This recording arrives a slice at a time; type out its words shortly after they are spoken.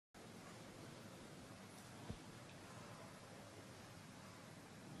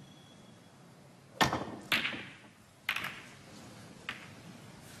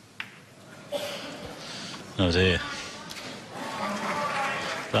Oh dear.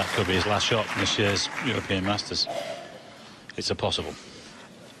 That could be his last shot in this year's European Masters. It's a possible.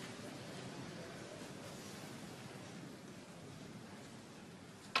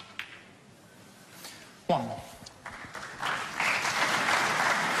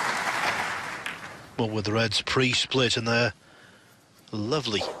 Well, with the Reds pre-split, and they're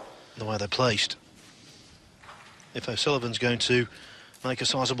lovely the way they're placed. If O'Sullivan's going to make a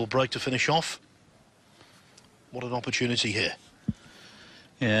sizable break to finish off, what an opportunity here.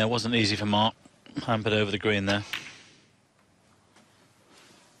 Yeah, it wasn't easy for Mark. Hampered over the green there.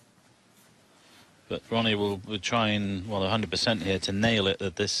 But Ronnie will be trying, well, 100% here to nail it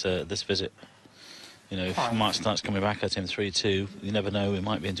at this this visit. You know, if Mark starts coming back at him 3-2, you never know, it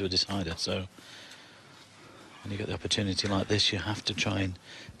might be into a decider. So when you get the opportunity like this, you have to try and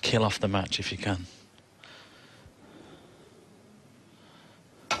kill off the match if you can.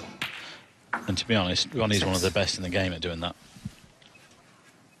 And to be honest, Ronnie's one of the best in the game at doing that.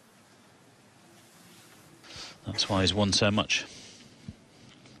 That's why he's won so much.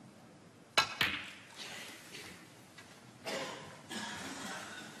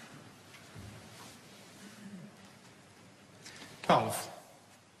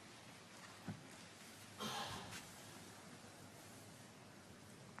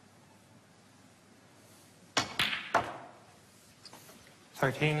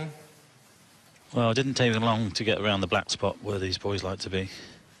 Well, it didn't take them long to get around the black spot where these boys like to be.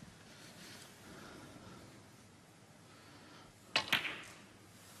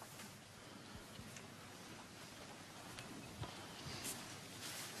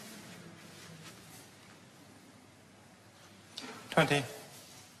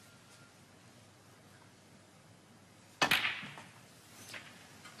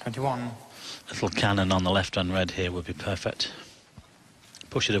 Little cannon on the left-hand red here would be perfect.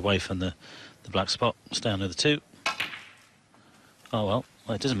 Push it away from the black spot, stay under the 2. Oh well,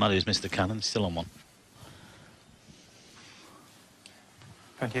 it doesn't matter who's missed the cannon, it's still on 1.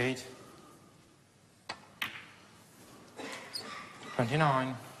 28.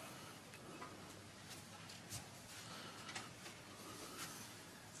 29.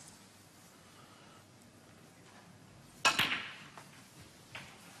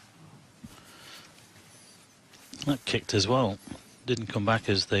 That kicked as well. Didn't come back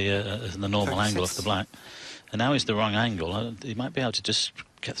as the normal 36. Angle off the black. And now is the wrong angle. He might be able to just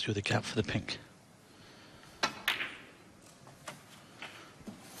get through the gap for the pink.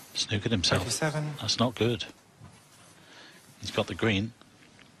 Snookered himself. 37. That's not good. He's got the green.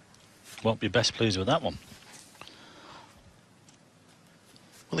 Won't be best pleased with that one.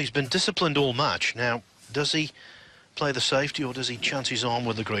 Well, he's been disciplined all match. Now, does he play the safety or does he chance his arm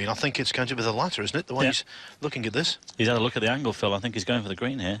with the green? I think it's going to be the latter, isn't it? The way he's looking at this. He's had a look at the angle, Phil. I think he's going for the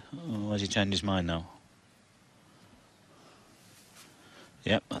green here. Oh, has he changed his mind now?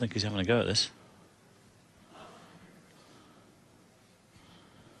 Yep, I think he's having a go at this.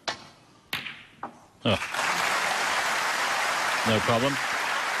 Oh. No problem.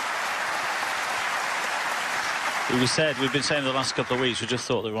 We've been saying the last couple of weeks, we just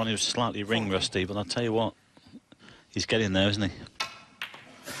thought that Ronnie was slightly ring rusty, but I'll tell you what, he's getting there, isn't he?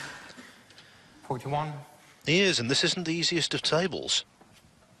 41. He is, and this isn't the easiest of tables.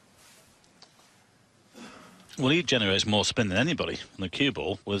 Well, he generates more spin than anybody on the cue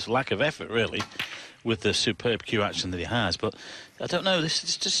ball, with lack of effort, really, with the superb cue action that he has. But I don't know,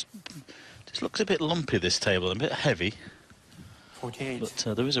 this just looks a bit lumpy, this table, a bit heavy. 48.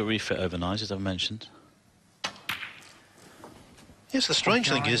 But there is a refit overnight, as I've mentioned. Yes, the strange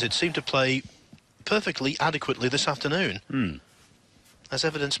thing is it seemed to play perfectly adequately this afternoon, as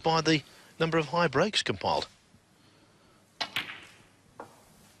evidenced by the number of high breaks compiled.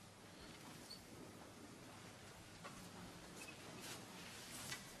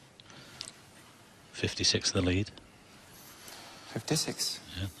 .56 the lead. 56.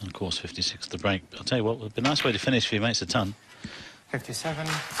 Yeah, and of course 56 the break. I'll tell you what, it would be a nice way to finish for your mates a ton. 57.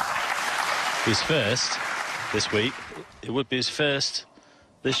 His first this week. It would be his first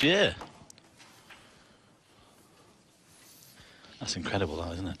this year. That's incredible,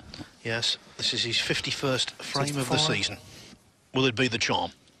 that, isn't it? Yes, this is his 51st frame 64. of the season. Will it be the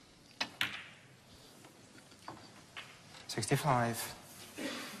charm? 65.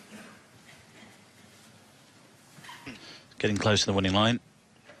 Getting close to the winning line.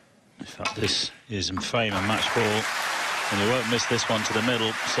 In fact, this is in frame and match ball, and he won't miss this one to the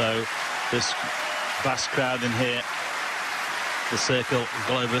middle. So this vast crowd in here, the Circle,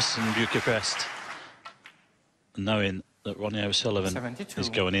 Globus and Bucharest, knowing that Ronnie O'Sullivan 72. is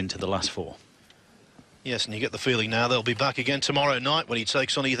going into the last 4. Yes, and you get the feeling now they'll be back again tomorrow night when he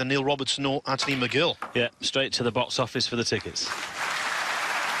takes on either Neil Robertson or Anthony McGill. Yeah, straight to the box office for the tickets.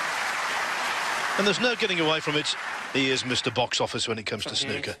 And there's no getting away from it. He is Mr. Box Office when it comes to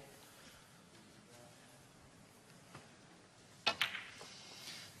snooker.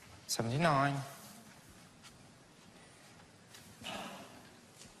 79.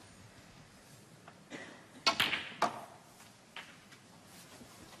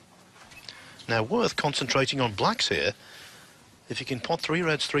 Now, worth concentrating on blacks here. If he can pot 3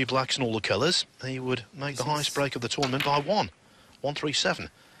 reds, 3 blacks and all the colours, he would make the highest break of the tournament by 137.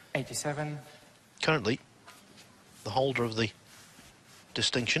 87. Currently, the holder of the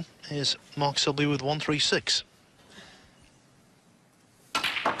distinction is Mark Selby with 136.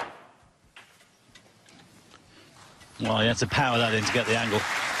 Well, you have to power that in to get the angle.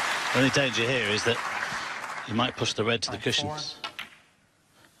 The only danger here is that you might push the red to the cushions.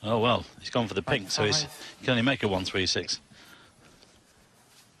 Oh, well, he's gone for the pink, so he can only make a 136.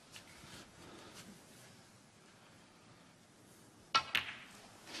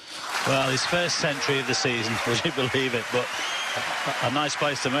 Well, his first century of the season, would you believe it? But a nice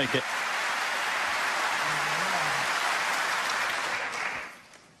place to make it.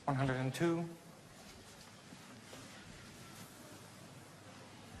 102.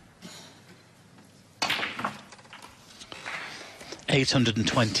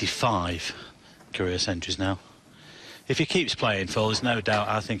 $825 career centuries now. If he keeps playing, Phil, there's no doubt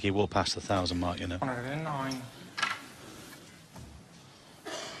I think he will pass the 1,000 mark, you know. 109.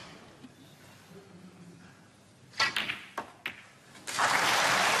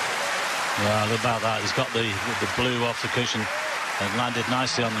 Well, about that, he's got the blue off the cushion and landed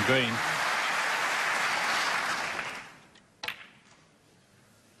nicely on the green.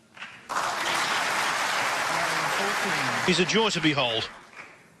 He's a joy to behold.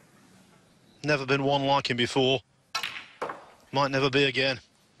 Never been one like him before. Might never be again.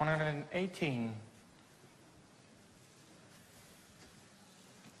 118.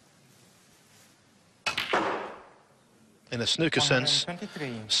 In a snooker sense,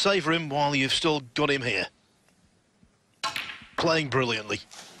 savour him while you've still got him here. Playing brilliantly.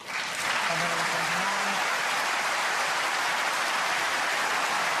 129.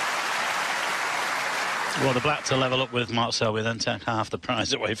 Well, the black to level up with Mark Selby, then take half the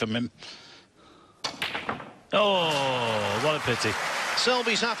prize away from him. Oh, what a pity.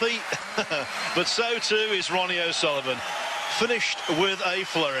 Selby's happy, but so too is Ronnie O'Sullivan. Finished with a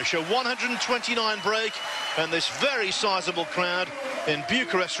flourish, a 129 break, and this very sizable crowd in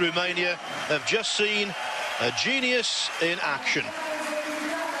Bucharest, Romania, have just seen a genius in action.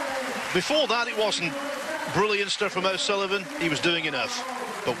 Before that, it wasn't brilliant stuff from O'Sullivan. He was doing enough.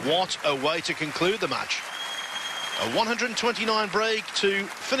 But what a way to conclude the match. A 129 break to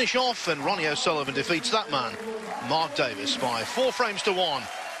finish off, and Ronnie O'Sullivan defeats that man, Mark Davis, by 4 frames to 1.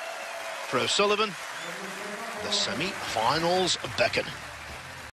 For O'Sullivan, the semi-finals beckon.